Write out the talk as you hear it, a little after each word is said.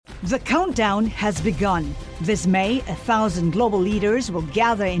The countdown has begun. This May, 1,000 global leaders will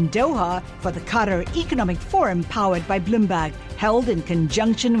gather in Doha for the Qatar Economic Forum powered by Bloomberg, held in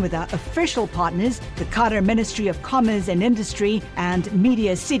conjunction with our official partners, the Qatar Ministry of Commerce and Industry and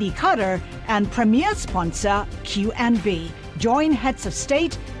Media City Qatar, and premier sponsor QNB. Join heads of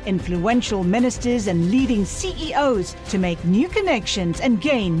state, influential ministers, and leading CEOs to make new connections and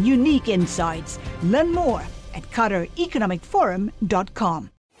gain unique insights. Learn more at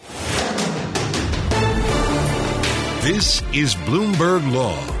QatarEconomicForum.com. This is Bloomberg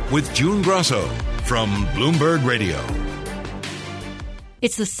Law with June Grosso from Bloomberg Radio.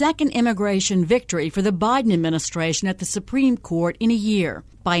 It's the second immigration victory for the Biden administration at the Supreme Court in a year.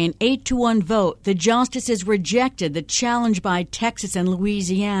 By an 8-1 vote, the justices rejected the challenge by Texas and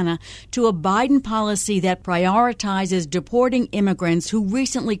Louisiana to a Biden policy that prioritizes deporting immigrants who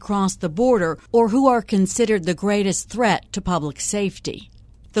recently crossed the border or who are considered the greatest threat to public safety.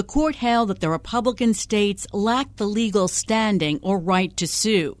 The court held that the Republican states lacked the legal standing or right to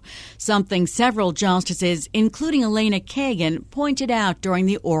sue, something several justices, including Elena Kagan, pointed out during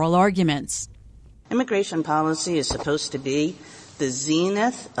the oral arguments. Immigration policy is supposed to be the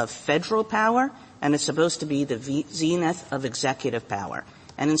zenith of federal power, and it's supposed to be the zenith of executive power.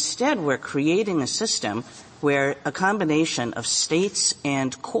 And instead, we're creating a system where a combination of states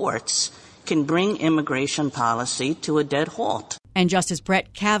and courts can bring immigration policy to a dead halt. And Justice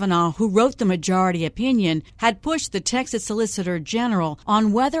Brett Kavanaugh, who wrote the majority opinion, had pushed the Texas Solicitor General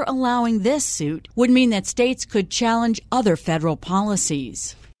on whether allowing this suit would mean that states could challenge other federal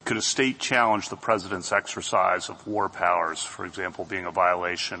policies. Could a state challenge the president's exercise of war powers, for example, being a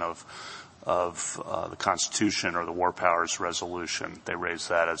violation of the Constitution or the War Powers Resolution? They raised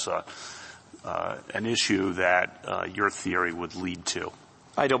that as an issue that your theory would lead to.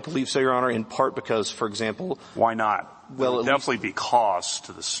 I don't believe so, Your Honor, in part because, for example... Why not? Well, there would definitely be costs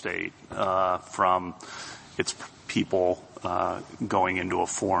to the state from its people going into a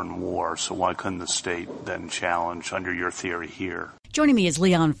foreign war. So why couldn't the state then challenge, under your theory, here? Joining me is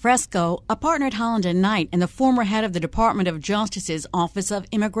Leon Fresco, a partner at Holland & Knight and the former head of the Department of Justice's Office of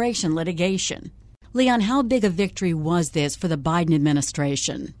Immigration Litigation. Leon, how big a victory was this for the Biden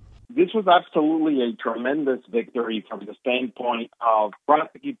administration? This was absolutely a tremendous victory from the standpoint of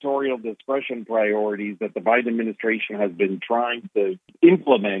prosecutorial discretion priorities that the Biden administration has been trying to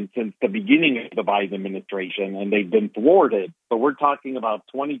implement since the beginning of the Biden administration, and they've been thwarted. So we're talking about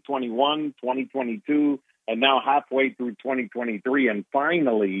 2021, 2022, and now halfway through 2023, and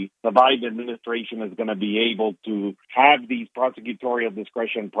finally, the Biden administration is going to be able to have these prosecutorial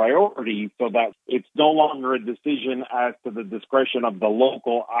discretion priorities so that it's no longer a decision as to the discretion of the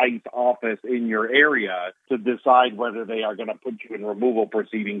local ICE office in your area to decide whether they are going to put you in removal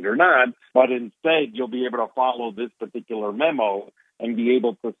proceedings or not, but instead you'll be able to follow this particular memo and be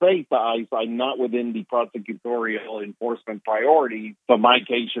able to say to ICE, I'm not within the prosecutorial enforcement priority, so my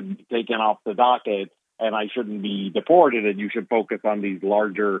case should be taken off the docket and I shouldn't be deported, and you should focus on these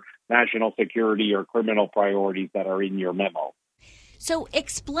larger national security or criminal priorities that are in your memo. So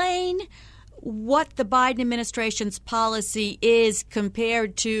explain what the Biden administration's policy is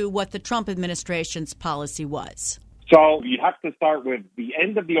compared to what the Trump administration's policy was. So you have to start with the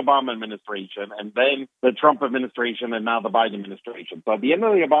end of the Obama administration and then the Trump administration and now the Biden administration. So at the end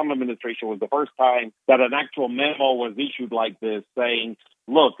of the Obama administration was the first time that an actual memo was issued like this saying,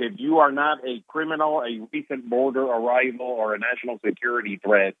 look, if you are not a criminal, a recent border arrival, or a national security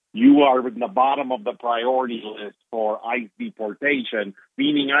threat, you are in the bottom of the priority list for ICE deportation,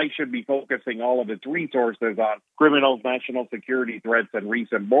 meaning I should be focusing all of its resources on criminals, national security threats, and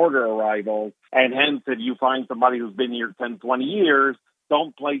recent border arrivals. And hence, if you find somebody who's been here 10, 20 years,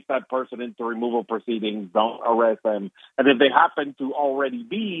 don't place that person into removal proceedings. Don't arrest them. And if they happen to already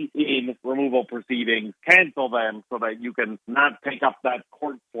be in removal proceedings, cancel them so that you can not take up that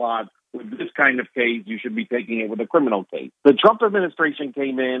court slot. With this kind of case, you should be taking it with a criminal case. The Trump administration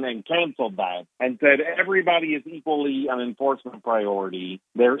came in and canceled that and said everybody is equally an enforcement priority.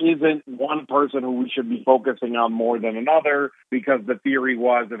 There isn't one person who we should be focusing on more than another, because the theory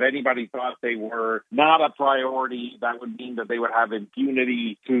was if anybody thought they were not a priority, that would mean that they would have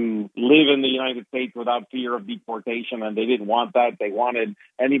impunity to live in the United States without fear of deportation, and they didn't want that. They wanted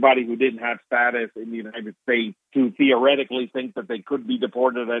anybody who didn't have status in the United States to theoretically think that they could be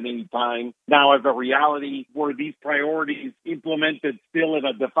deported at any time. Now, as a reality, were these priorities implemented still in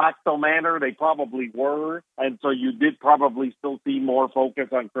a de facto manner? They probably were. And so you did probably still see more focus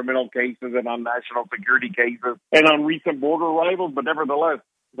on criminal cases and on national security cases and on recent border arrivals. But nevertheless,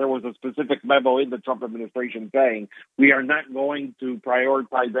 there was a specific memo in the Trump administration saying we are not going to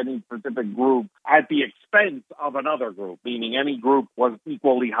prioritize any specific group at the expense of another group, meaning any group was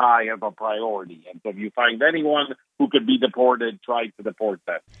equally high as a priority. And so if you find anyone who could be deported, try to deport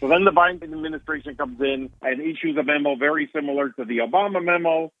them. So then the Biden administration comes in and issues a memo very similar to the Obama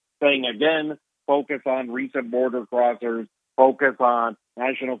memo, saying, again, focus on recent border crossers, focus on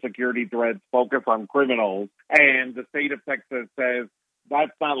national security threats, focus on criminals. And the state of Texas says,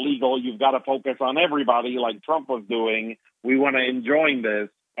 that's not legal. You've got to focus on everybody like Trump was doing. We want to enjoin this.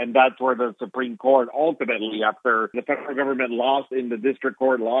 And that's where the Supreme Court ultimately, after the federal government lost in the district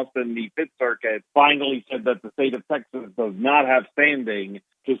court, lost in the Fifth Circuit, finally said that the state of Texas does not have standing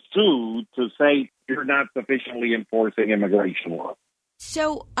to sue to say you're not sufficiently enforcing immigration law.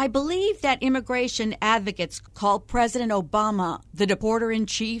 So I believe that immigration advocates call President Obama the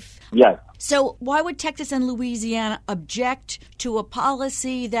deporter-in-chief. Yes. So why would Texas and Louisiana object to a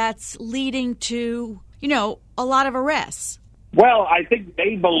policy that's leading to, a lot of arrests? Well, I think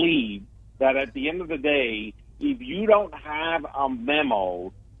they believe that at the end of the day, if you don't have a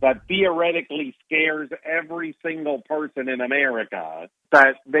memo that theoretically scares every single person in America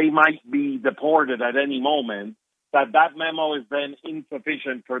that they might be deported at any moment, that memo is then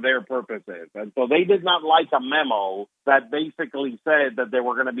insufficient for their purposes. And so they did not like a memo that basically said that there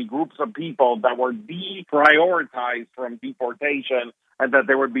were going to be groups of people that were deprioritized from deportation and that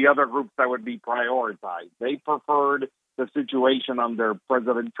there would be other groups that would be prioritized. They preferred the situation under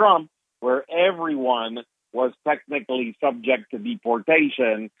President Trump where everyone was technically subject to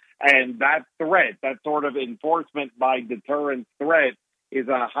deportation. And that threat, that sort of enforcement by deterrence threat, is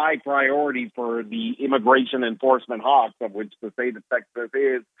a high priority for the immigration enforcement hawks, of which the state of Texas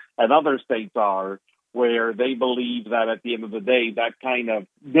is and other states are, where they believe that at the end of the day, that kind of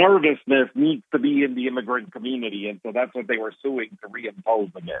nervousness needs to be in the immigrant community. And so that's what they were suing to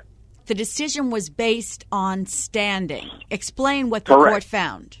reimpose again. The decision was based on standing. Explain what the Correct. court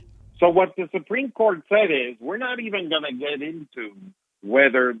found. So what the Supreme Court said is we're not even going to get into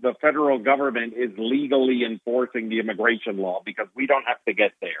whether the federal government is legally enforcing the immigration law because we don't have to get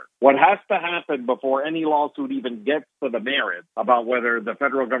there. What has to happen before any lawsuit even gets to the merits about whether the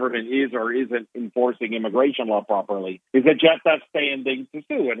federal government is or isn't enforcing immigration law properly is that you have to have standing to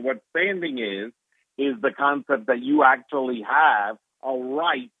sue. And what standing is the concept that you actually have a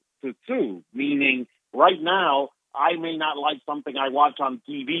right to sue, meaning right now, I may not like something I watch on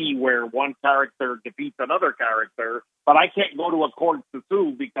TV where one character defeats another character, but I can't go to a court to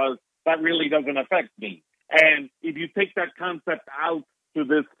sue because that really doesn't affect me. And if you take that concept out to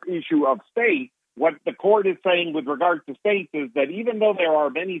this issue of states, what the court is saying with regard to states is that even though there are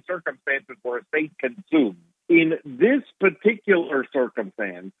many circumstances where a state can sue, in this particular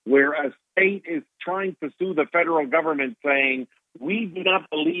circumstance where a state is trying to sue the federal government saying, we do not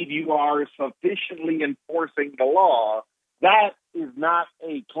believe you are sufficiently enforcing the law, that is not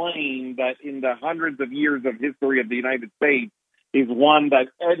a claim that in the hundreds of years of history of the United States is one that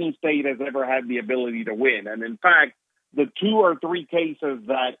any state has ever had the ability to win. And in fact, the 2 or 3 cases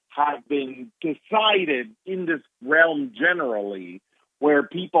that have been decided in this realm generally, where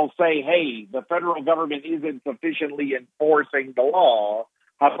people say, hey, the federal government isn't sufficiently enforcing the law,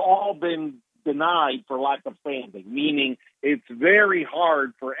 have all been denied for lack of standing, meaning it's very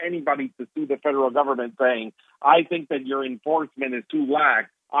hard for anybody to sue the federal government saying, I think that your enforcement is too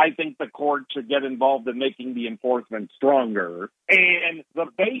lax. I think the court should get involved in making the enforcement stronger. And the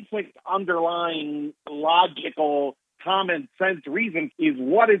basic underlying logical common sense reason is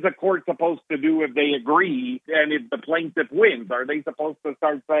what is a court supposed to do if they agree and if the plaintiff wins? Are they supposed to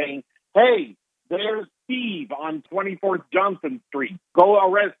start saying, hey, there's Steve on 24th Johnson Street. Go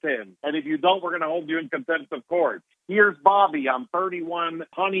arrest him. And if you don't, we're going to hold you in contempt of court. Here's Bobby on 31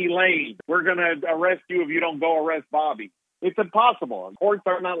 Honey Lane. We're going to arrest you if you don't go arrest Bobby. It's impossible. Courts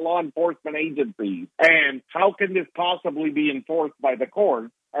are not law enforcement agencies. And how can this possibly be enforced by the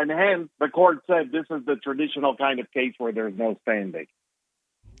court? And hence, the court said this is the traditional kind of case where there's no standing.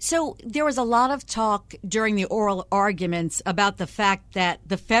 So there was a lot of talk during the oral arguments about the fact that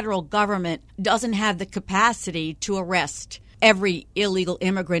the federal government doesn't have the capacity to arrest every illegal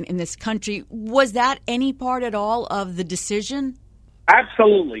immigrant in this country. Was that any part at all of the decision?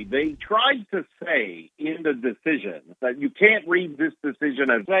 Absolutely. They tried to say in the decision that you can't read this decision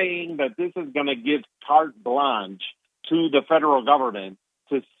as saying that this is going to give carte blanche to the federal government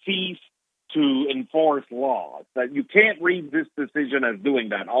to cease to enforce laws, that you can't read this decision as doing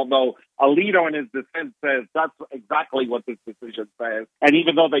that, although Alito in his dissent says that's exactly what this decision says. And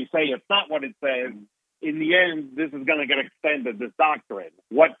even though they say it's not what it says, in the end, this is going to get extended, this doctrine.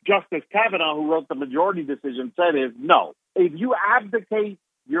 What Justice Kavanaugh, who wrote the majority decision, said is, no, if you abdicate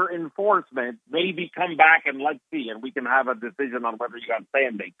your enforcement, maybe come back and let's see, and we can have a decision on whether you got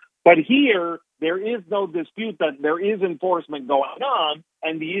standing. But here, there is no dispute that there is enforcement going on,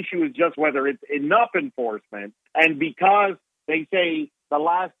 and the issue is just whether it's enough enforcement. And because they say the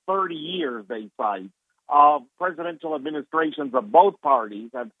last 30 years, they cite, of presidential administrations of both parties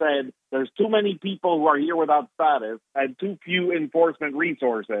have said there's too many people who are here without status and too few enforcement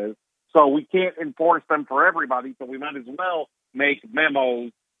resources, so we can't enforce them for everybody, so we might as well make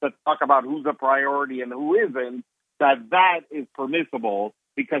memos that talk about who's a priority and who isn't, that is permissible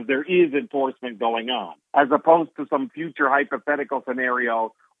because there is enforcement going on, as opposed to some future hypothetical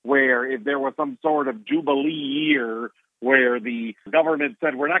scenario where if there was some sort of jubilee year where the government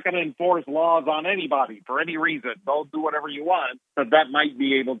said, we're not going to enforce laws on anybody for any reason, don't do whatever you want, that might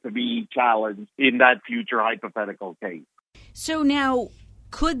be able to be challenged in that future hypothetical case. So now,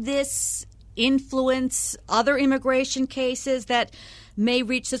 could this influence other immigration cases that may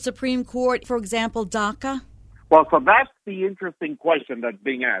reach the Supreme Court, for example, DACA? Well, so that's the interesting question that's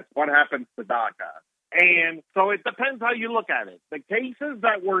being asked. What happens to DACA? And so it depends how you look at it. The cases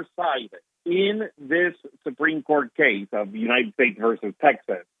that were cited in this Supreme Court case of United States versus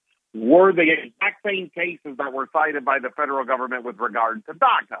Texas were the exact same cases that were cited by the federal government with regard to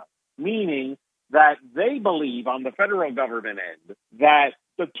DACA, meaning that they believe on the federal government end that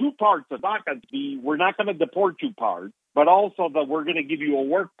the two parts of DACA, we're not going to deport you part, but also that we're going to give you a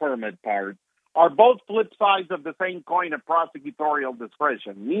work permit part, are both flip sides of the same coin of prosecutorial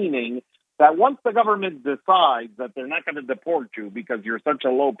discretion, meaning that once the government decides that they're not going to deport you because you're such a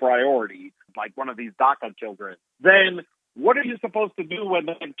low priority, like one of these DACA children, then what are you supposed to do when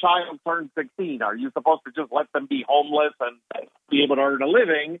the child turns 16? Are you supposed to just let them be homeless and be able to earn a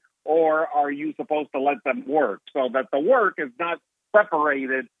living, or are you supposed to let them work so that the work is not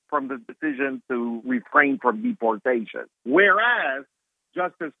separated from the decision to refrain from deportation? Whereas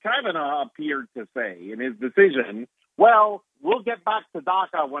Justice Kavanaugh appeared to say in his decision, well, we'll get back to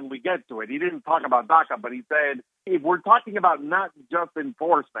DACA when we get to it. He didn't talk about DACA, but he said, if we're talking about not just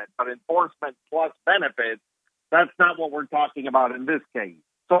enforcement, but enforcement plus benefits, that's not what we're talking about in this case.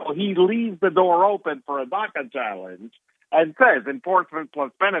 So he leaves the door open for a DACA challenge and says enforcement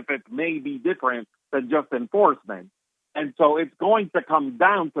plus benefits may be different than just enforcement. And so it's going to come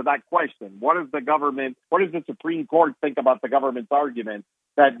down to that question. What does the Supreme Court think about the government's argument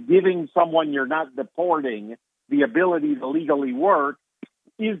that giving someone you're not deporting the ability to legally work,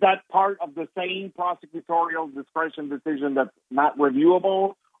 is that part of the same prosecutorial discretion decision that's not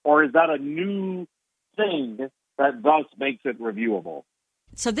reviewable, or is that a new thing that thus makes it reviewable?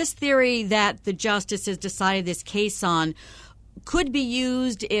 So this theory that the justices decided this case on could be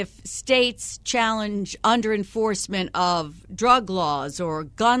used if states challenge under enforcement of drug laws or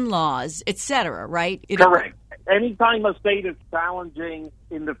gun laws, et cetera, right? Correct. Anytime a state is challenging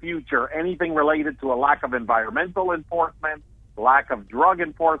in the future anything related to a lack of environmental enforcement, lack of drug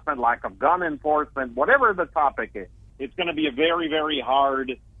enforcement, lack of gun enforcement, whatever the topic is, it's going to be a very, very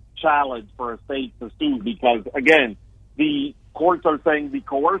hard challenge for a state to sue because, again, the courts are saying the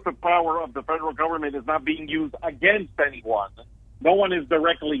coercive power of the federal government is not being used against anyone. No one is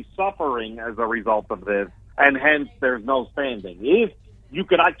directly suffering as a result of this, and hence there's no standing. If you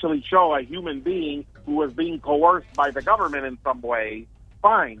could actually show a human being who was being coerced by the government in some way,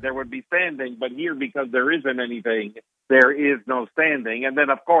 fine, there would be standing. But here, because there isn't anything, there is no standing. And then,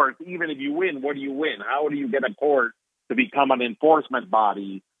 of course, even if you win, what do you win? How do you get a court to become an enforcement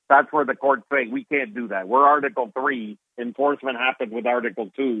body? That's where the court's saying we can't do that. We're Article 3. Enforcement happens with Article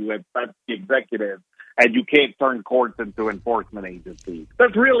 2. That's the executive. And you can't turn courts into enforcement agencies.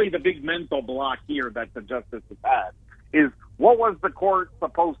 That's really the big mental block here that the justices had, is what was the court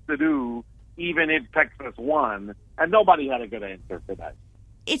supposed to do even if Texas won? And nobody had a good answer for that.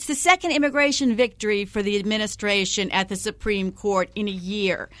 It's the second immigration victory for the administration at the Supreme Court in a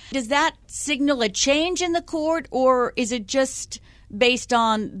year. Does that signal a change in the court, or is it just based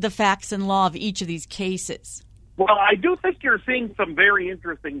on the facts and law of each of these cases? Well, I do think you're seeing some very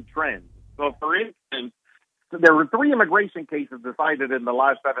interesting trends. So, for instance, there were 3 immigration cases decided in the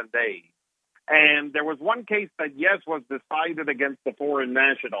last 7 days. And there was one case that, yes, was decided against the foreign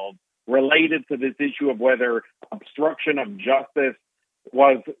nationals related to this issue of whether obstruction of justice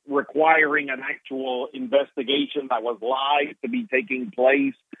was requiring an actual investigation that was live to be taking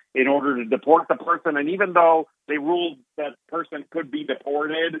place in order to deport the person. And even though they ruled that person could be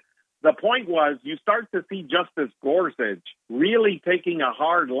deported, the point was you start to see Justice Gorsuch really taking a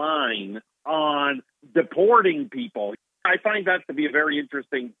hard line on deporting people. I find that to be a very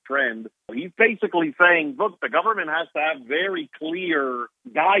interesting trend. He's basically saying, look, the government has to have very clear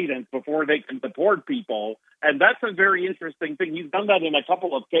guidance before they can deport people, And that's a very interesting thing. He's done that in a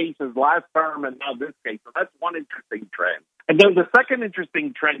couple of cases last term and now this case. So that's one interesting trend. And then the second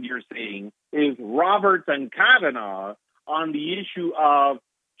interesting trend you're seeing is Roberts and Kavanaugh on the issue of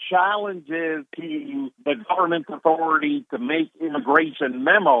challenges to the government's authority to make immigration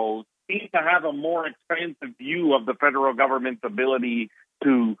memos seem to have a more expansive view of the federal government's ability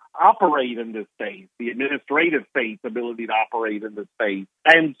to operate in this space, the administrative state's ability to operate in this space.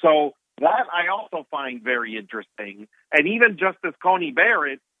 And so that I also find very interesting. And even Justice Coney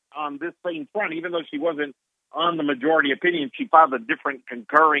Barrett on this same front, even though she wasn't on the majority opinion, she filed a different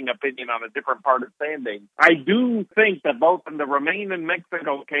concurring opinion on a different part of standing. I do think that both in the Remain in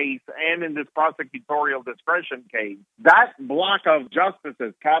Mexico case and in this prosecutorial discretion case, that block of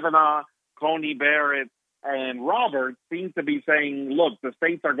justices, Kavanaugh, Coney Barrett, and Roberts, seems to be saying, look, the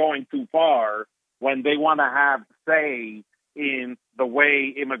states are going too far when they want to have say in the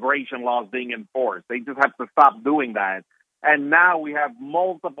way immigration law is being enforced. They just have to stop doing that. And now we have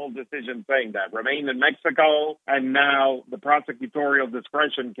multiple decisions saying that. Remain in Mexico, and now the prosecutorial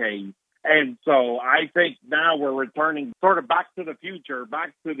discretion case. And so I think now we're returning sort of back to the future,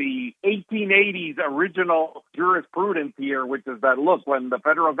 back to the 1880s original jurisprudence here, which is that, look, when the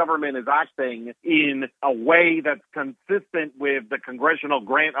federal government is acting in a way that's consistent with the congressional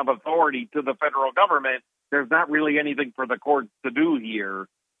grant of authority to the federal government, there's not really anything for the courts to do here.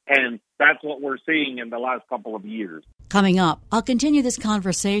 And that's what we're seeing in the last couple of years. Coming up, I'll continue this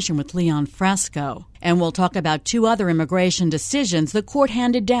conversation with Leon Fresco, and we'll talk about two other immigration decisions the court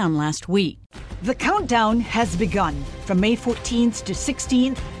handed down last week. The countdown has begun. From May 14th to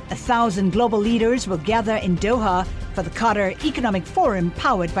 16th, 1,000 global leaders will gather in Doha for the Qatar Economic Forum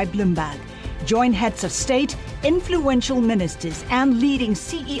powered by Bloomberg. Join heads of state, influential ministers, and leading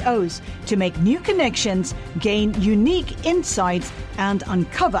CEOs to make new connections, gain unique insights, and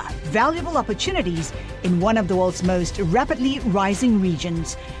uncover valuable opportunities in one of the world's most rapidly rising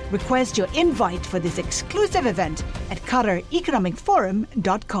regions. Request your invite for this exclusive event at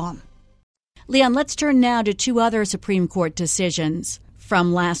QatarEconomicForum.com. Leon, let's turn now to two other Supreme Court decisions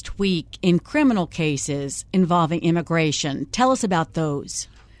from last week in criminal cases involving immigration. Tell us about those.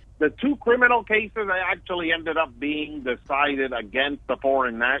 The two criminal cases actually ended up being decided against the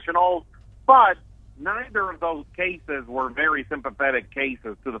foreign nationals, but neither of those cases were very sympathetic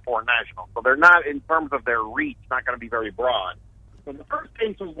cases to the foreign nationals. So they're not, in terms of their reach, not going to be very broad. So the first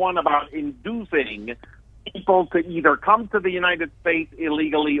case was one about inducing people to either come to the United States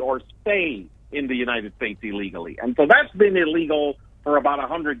illegally or stay in the United States illegally. And so that's been illegal for about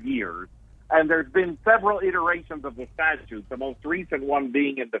 100 years. And there's been several iterations of the statute, the most recent one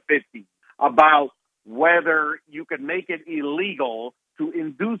being in the 50s, about whether you could make it illegal to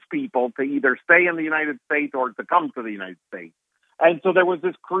induce people to either stay in the United States or to come to the United States. And so there was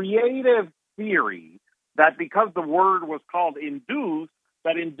this creative theory that because the word was called induce,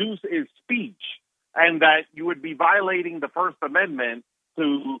 that induce is speech, and that you would be violating the First Amendment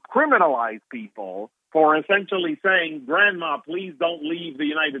to criminalize people for essentially saying, Grandma, please don't leave the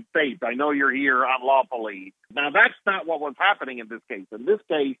United States. I know you're here unlawfully. Now, that's not what was happening in this case. In this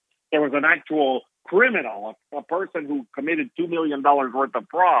case, there was an actual criminal, a person who committed $2 million worth of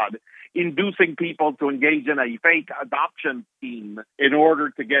fraud, inducing people to engage in a fake adoption scheme in order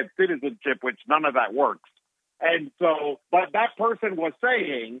to get citizenship, which none of that works. And so, but that person was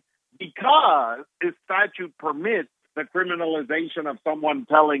saying, because this statute permits the criminalization of someone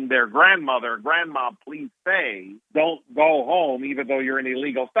telling their grandmother, Grandma, please stay, don't go home, even though you're in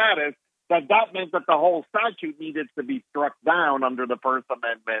illegal status, that meant that the whole statute needed to be struck down under the First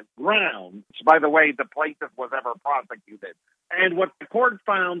Amendment grounds, which, by the way, the plaintiff was ever prosecuted. And what the court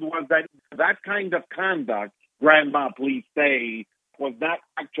found was that that kind of conduct, Grandma, please stay, was not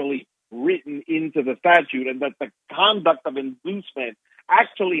actually written into the statute, and that the conduct of inducement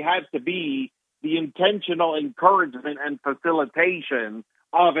actually had to be the intentional encouragement and facilitation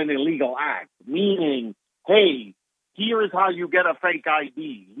of an illegal act, meaning, hey, here is how you get a fake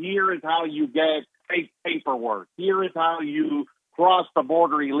ID. Here is how you get fake paperwork. Here is how you cross the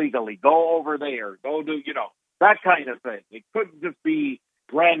border illegally. Go over there. Go do, that kind of thing. It couldn't just be,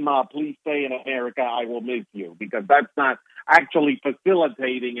 Grandma, please stay in America. I will miss you, because that's not actually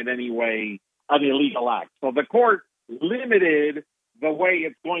facilitating in any way an illegal act. So the court limited the way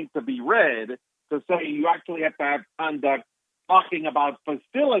it's going to be read to say you actually have to have conduct talking about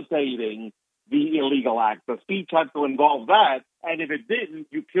facilitating the illegal act. The speech had to involve that, and if it didn't,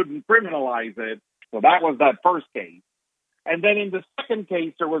 you couldn't criminalize it. So that was that first case. And then in the second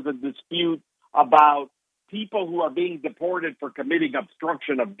case, there was a dispute about people who are being deported for committing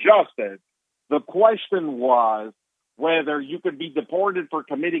obstruction of justice. The question was whether you could be deported for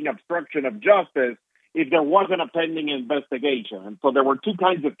committing obstruction of justice if there wasn't a pending investigation. And so there were two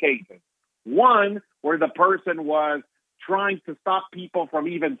kinds of cases. One, where the person was trying to stop people from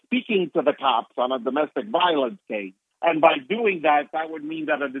even speaking to the cops on a domestic violence case. And by doing that, that would mean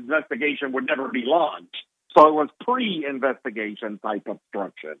that an investigation would never be launched. So it was pre-investigation type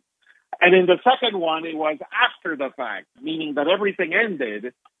obstruction. And in the second one, it was after the fact, meaning that everything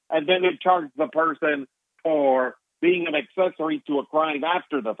ended, and then it charged the person for being an accessory to a crime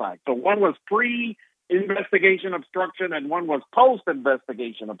after the fact. So one was pre-investigation obstruction and one was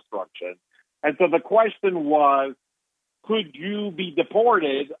post-investigation obstruction. And so the question was, could you be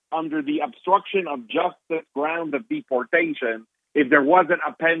deported under the obstruction of justice ground of deportation if there wasn't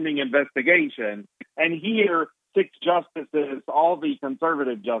a pending investigation? And here, 6 justices, all the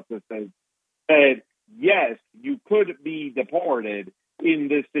conservative justices, said, yes, you could be deported in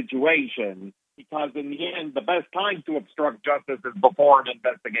this situation because in the end, the best time to obstruct justice is before an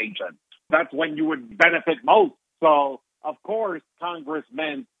investigation. That's when you would benefit most. So, of course, Congress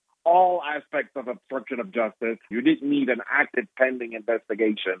meant all aspects of obstruction of justice. You didn't need an active pending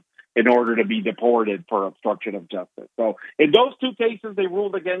investigation in order to be deported for obstruction of justice. So in those two cases, they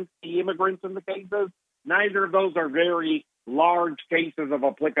ruled against the immigrants in the cases. Neither of those are very large cases of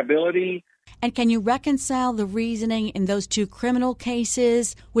applicability. And can you reconcile the reasoning in those two criminal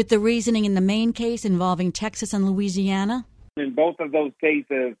cases with the reasoning in the main case involving Texas and Louisiana? In both of those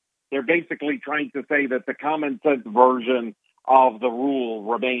cases, they're basically trying to say that the common sense version of the rule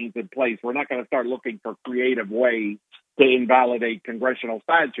remains in place. We're not going to start looking for creative ways to invalidate congressional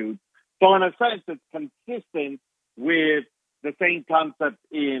statutes. So in a sense, it's consistent with the same concept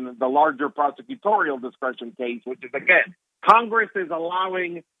in the larger prosecutorial discretion case, which is, again, Congress is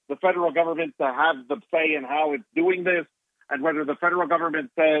allowing the federal government to have the say in how it's doing this, and whether the federal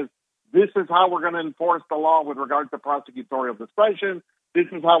government says, this is how we're going to enforce the law with regard to prosecutorial discretion, this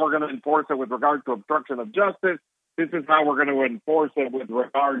is how we're going to enforce it with regard to obstruction of justice, this is how we're going to enforce it with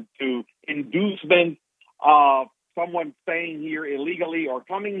regard to inducement of someone staying here illegally or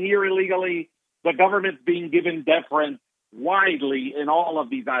coming here illegally. The government's being given deference widely in all of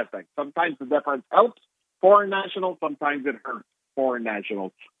these aspects. Sometimes the deference helps foreign nationals, sometimes it hurts foreign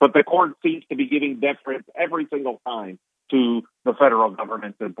nationals. But the court seems to be giving deference every single time to the federal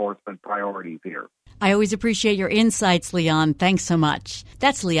government's enforcement priorities here. I always appreciate your insights, Leon. Thanks so much.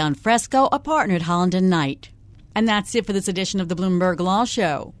 That's Leon Fresco, a partner at Holland & Knight. And that's it for this edition of the Bloomberg Law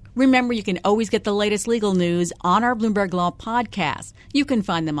Show. Remember, you can always get the latest legal news on our Bloomberg Law podcast. You can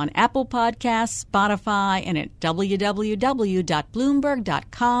find them on Apple Podcasts, Spotify, and at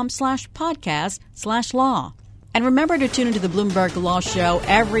www.bloomberg.com/podcast/law. And remember to tune into the Bloomberg Law Show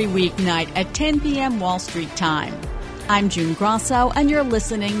every weeknight at 10 p.m. Wall Street time. I'm June Grosso, and you're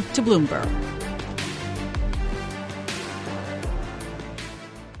listening to Bloomberg.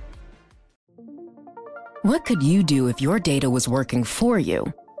 What could you do if your data was working for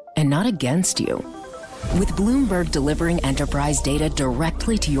you and not against you? With Bloomberg delivering enterprise data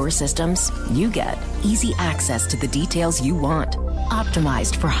directly to your systems, you get easy access to the details you want,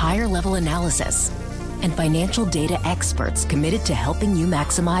 optimized for higher-level analysis, and financial data experts committed to helping you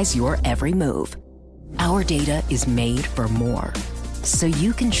maximize your every move. Our data is made for more, so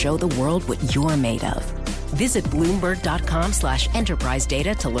you can show the world what you're made of. Visit Bloomberg.com/enterprise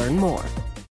data to learn more.